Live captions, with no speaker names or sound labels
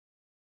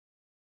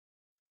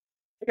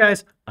Hey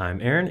guys,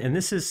 I'm Aaron, and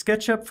this is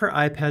SketchUp for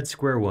iPad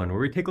Square One, where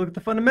we take a look at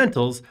the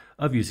fundamentals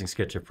of using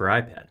SketchUp for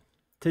iPad.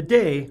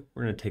 Today,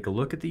 we're going to take a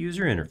look at the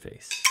user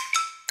interface.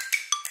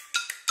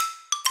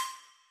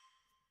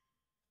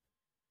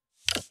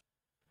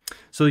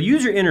 So the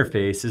user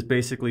interface is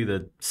basically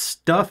the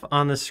stuff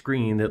on the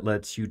screen that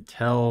lets you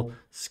tell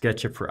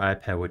SketchUp for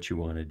iPad what you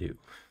want to do.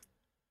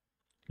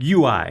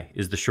 UI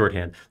is the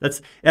shorthand.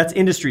 That's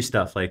industry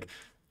stuff, like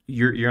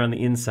you're on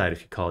the inside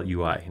if you call it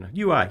UI.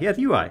 UI, yeah,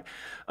 the UI.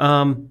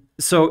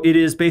 So it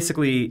is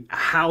basically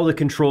how the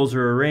controls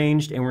are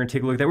arranged, and we're gonna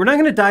take a look at that. We're not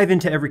gonna dive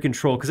into every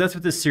control, because that's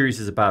what this series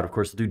is about. Of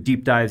course, we'll do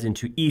deep dives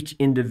into each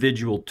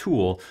individual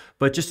tool,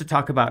 but just to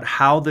talk about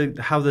how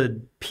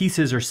the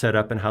pieces are set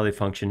up and how they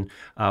function,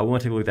 we wanna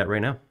take a look at that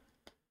right now.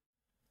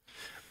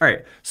 All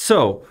right,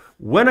 so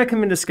when I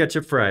come into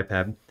SketchUp for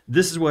iPad,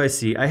 this is what I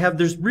see.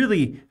 There's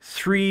really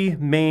three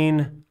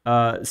main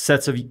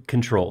sets of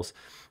controls.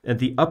 At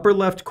the upper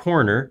left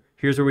corner,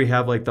 here's where we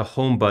have like the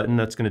home button.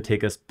 That's going to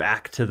take us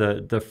back to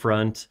the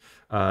front,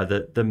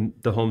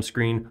 the home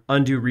screen,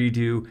 undo,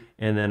 redo,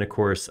 and then of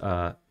course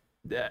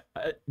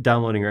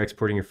downloading or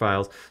exporting your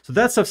files. So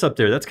that stuff's up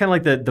there. That's kind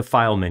of like the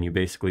file menu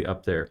basically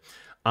up there.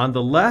 On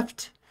the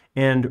left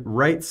and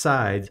right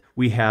sides,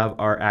 we have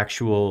our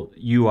actual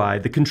UI,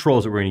 the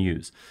controls that we're going to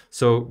use.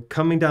 So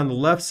coming down the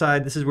left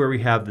side, this is where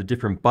we have the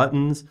different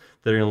buttons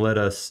that are going to let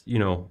us,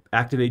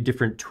 activate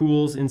different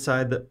tools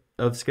inside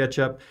of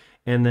SketchUp.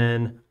 And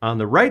then on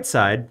the right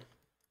side,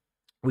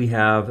 we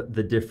have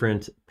the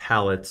different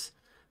palettes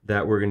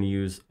that we're going to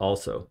use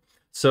also.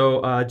 So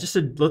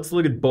let's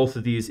look at both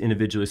of these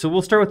individually. So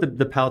we'll start with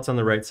the palettes on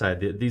the right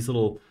side, these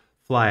little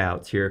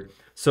flyouts here.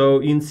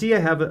 So you can see I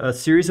have a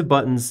series of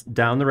buttons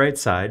down the right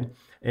side,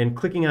 and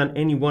clicking on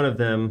any one of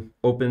them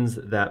opens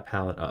that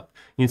palette up.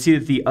 You can see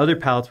that the other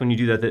palettes, when you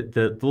do that,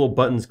 the little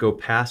buttons go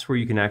past where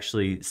you can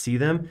actually see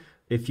them.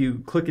 If you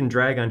click and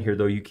drag on here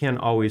though, you can't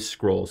always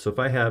scroll. So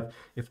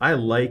if I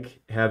like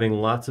having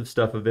lots of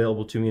stuff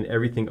available to me and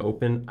everything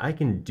open, I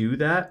can do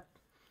that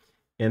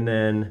and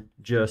then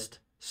just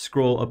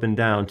scroll up and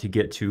down to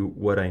get to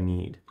what I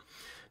need.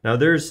 Now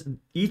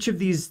each of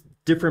these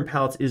different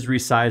palettes is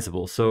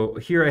resizable. So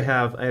here I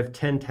have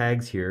 10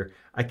 tags here.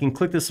 I can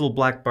click this little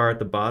black bar at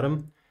the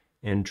bottom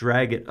and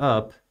drag it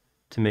up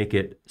to make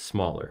it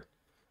smaller.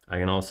 I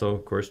can also,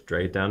 of course,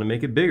 drag it down to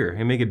make it bigger,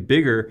 and make it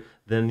bigger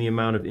than the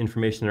amount of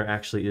information there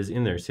actually is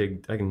in there. So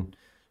I can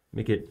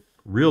make it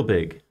real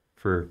big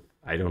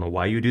I don't know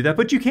why you do that,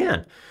 but you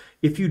can.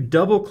 If you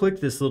double click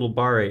this little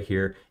bar right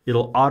here,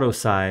 it'll auto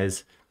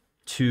size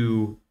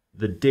to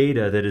the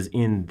data that is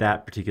in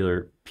that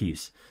particular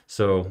piece.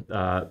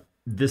 So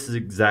this is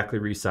exactly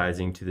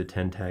resizing to the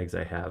 10 tags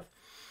I have.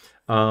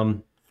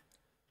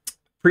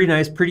 Pretty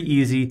nice, pretty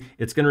easy.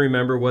 It's going to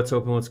remember what's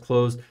open, what's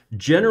closed.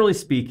 Generally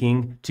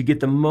speaking, to get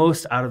the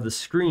most out of the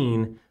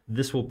screen,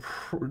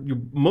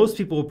 most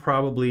people will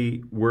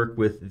probably work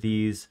with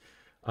these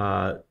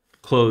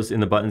close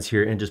in the buttons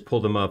here and just pull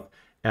them up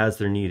as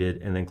they're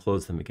needed and then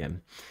close them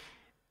again.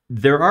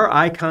 There are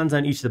icons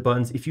on each of the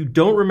buttons. If you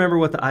don't remember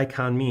what the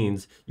icon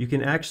means, you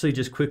can actually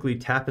just quickly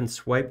tap and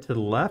swipe to the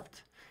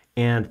left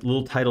and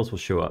little titles will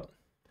show up.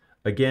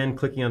 Again,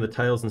 clicking on the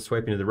titles and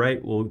swiping to the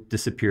right will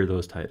disappear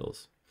those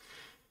titles.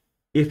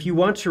 If you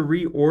want to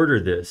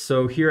reorder this,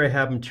 so here I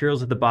have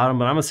materials at the bottom,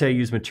 but I'm gonna say I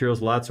use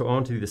materials a lot, so I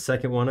want to do the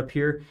second one up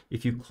here.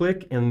 If you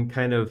click and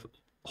kind of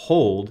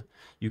hold,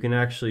 you can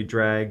actually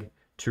drag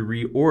to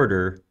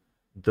reorder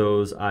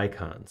those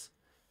icons.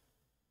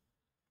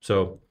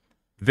 So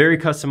very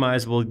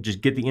customizable, just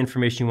get the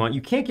information you want.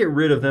 You can't get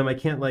rid of them. I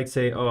can't like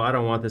say, oh, I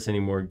don't want this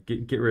anymore.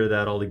 Get rid of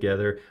that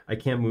altogether. I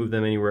can't move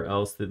them anywhere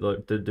else. They're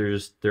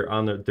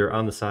on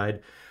the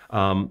side.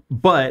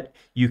 But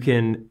you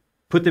can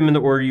put them in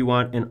the order you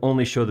want and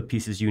only show the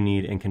pieces you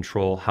need and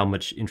control how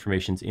much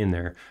information's in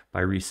there by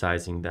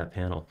resizing that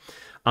panel.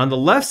 On the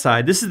left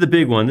side, this is the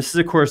big one. This is,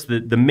 of course, the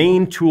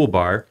main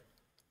toolbar.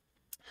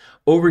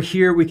 Over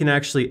here, we can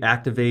actually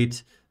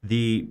activate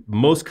the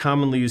most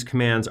commonly used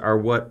commands are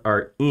what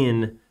are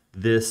in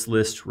this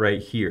list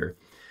right here.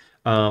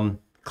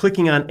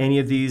 Clicking on any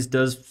of these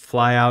does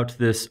fly out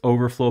this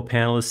overflow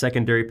panel, the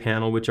secondary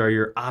panel, which are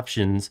your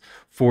options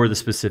for the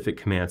specific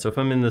command. So if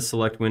I'm in the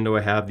select window,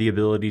 I have the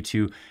ability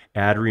to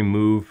add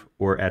remove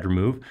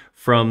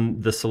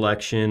from the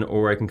selection,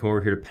 or I can come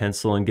over here to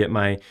pencil and get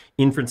my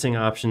inferencing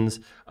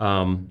options.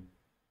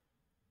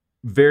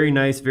 Very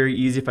nice, very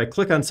easy. If I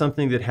click on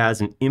something that has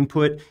an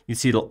input, you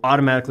see it'll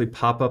automatically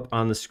pop up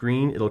on the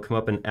screen. It'll come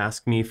up and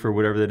ask me for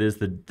whatever that is,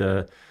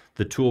 the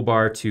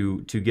toolbar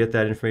to get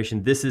that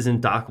information. This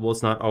isn't dockable.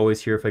 It's not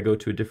always here. If I go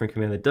to a different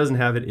command that doesn't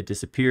have it, it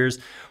disappears.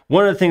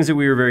 One of the things that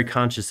we were very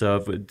conscious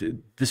of,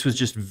 this was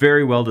just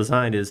very well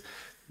designed, is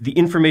the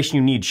information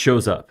you need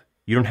shows up.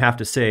 You don't have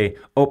to say,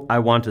 oh, I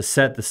want to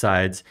set the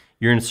sides.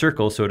 You're in a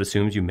circle, so it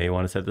assumes you may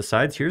want to set the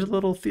sides. Here's a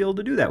little field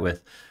to do that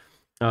with.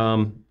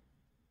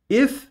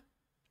 If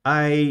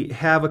I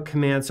have a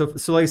command. So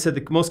like I said,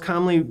 the most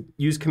commonly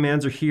used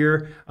commands are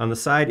here on the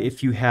side.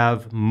 If you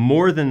have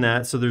more than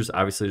that, so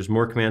there's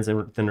more commands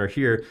than are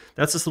here.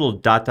 That's this little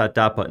dot, dot,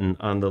 dot button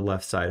on the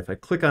left side. If I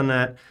click on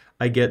that,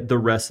 I get the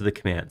rest of the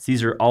commands.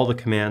 These are all the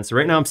commands. So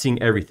right now I'm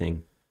seeing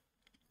everything.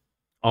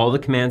 All the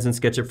commands in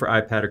SketchUp for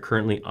iPad are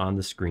currently on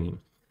the screen.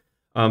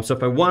 So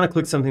if I want to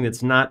click something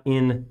that's not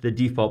in the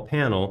default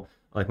panel,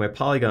 like my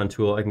polygon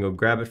tool, I can go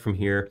grab it from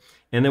here.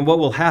 And then what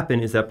will happen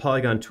is that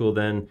polygon tool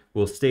then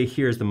will stay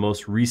here as the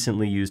most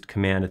recently used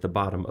command at the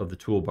bottom of the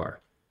toolbar.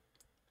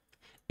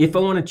 If I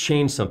want to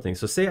change something,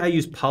 so say I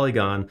use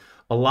polygon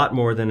a lot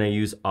more than I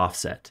use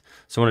offset.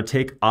 So I want to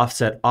take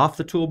offset off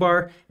the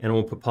toolbar and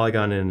we'll put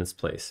polygon in its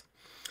place.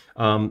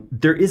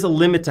 There is a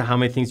limit to how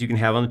many things you can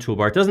have on the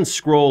toolbar. It doesn't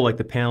scroll like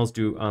the panels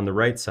do on the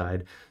right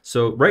side.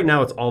 So right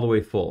now it's all the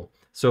way full.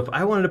 So if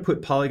I wanted to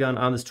put polygon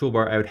on this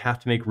toolbar, I would have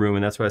to make room,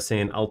 and that's why I was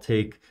saying I'll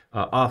take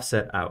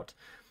offset out.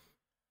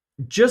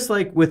 Just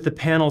like with the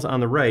panels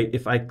on the right,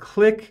 if I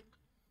click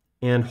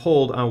and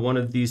hold on one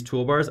of these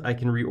toolbars, I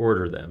can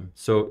reorder them.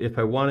 So if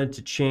I wanted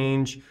to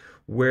change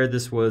where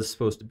this was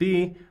supposed to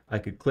be, I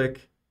could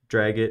click,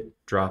 drag it,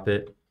 drop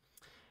it.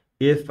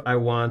 If I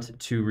want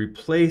to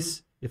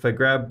replace, if I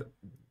grab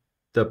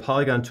the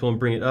polygon tool and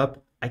bring it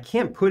up, I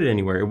can't put it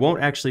anywhere. It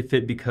won't actually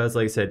fit because,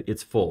 like I said,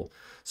 it's full.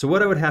 So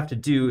what I would have to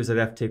do is I'd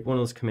have to take one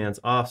of those commands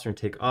off, so I'm going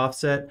to take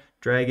offset,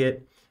 drag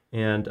it,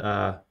 and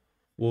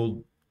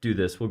we'll do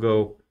this. We'll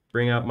go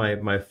bring out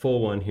my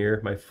full one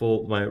here,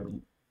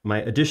 my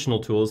additional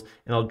tools,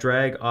 and I'll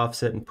drag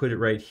offset and put it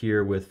right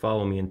here with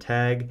follow me and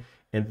tag.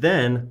 And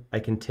then I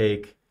can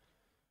take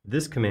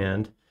this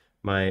command,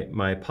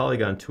 my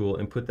polygon tool,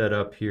 and put that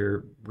up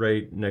here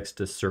right next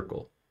to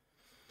circle.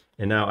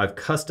 And now I've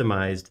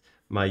customized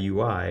my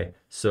UI,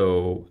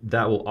 so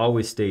that will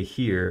always stay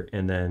here,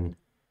 and then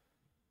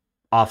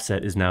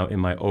offset is now in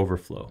my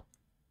overflow.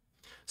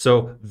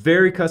 So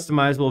very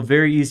customizable,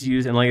 very easy to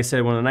use, and like I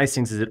said, one of the nice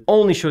things is it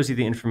only shows you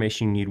the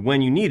information you need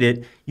when you need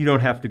it. You don't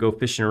have to go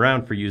fishing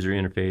around for user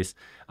interface.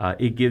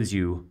 It gives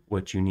you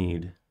what you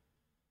need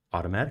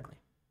automatically.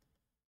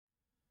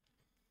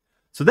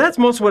 So that's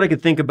most of what I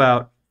could think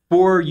about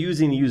for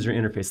using the user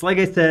interface. Like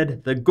I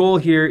said, the goal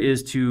here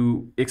is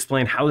to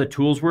explain how the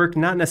tools work,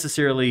 not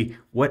necessarily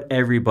what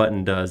every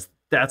button does.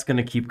 That's going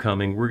to keep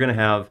coming. We're going to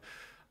have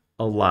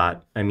a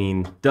lot, I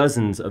mean,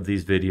 dozens of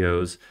these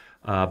videos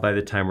by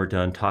the time we're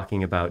done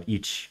talking about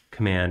each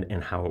command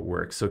and how it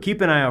works. So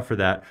keep an eye out for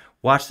that.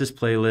 Watch this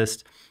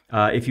playlist.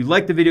 If you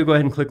like the video, go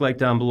ahead and click like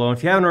down below. And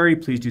if you haven't already,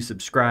 please do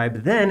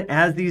subscribe. Then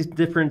as these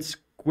different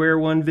Square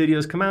One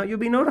videos come out, you'll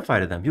be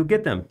notified of them. You'll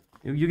get them.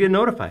 You get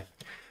notified.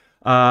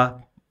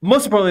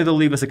 Most importantly, they'll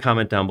leave us a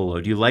comment down below.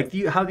 Do you like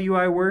how the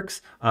UI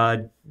works?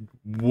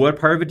 What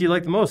part of it do you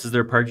like the most? Is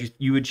there a part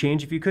you would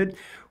change if you could?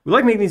 We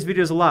like making these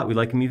videos a lot. We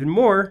like them even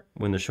more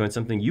when they're showing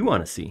something you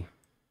want to see.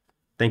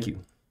 Thank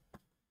you.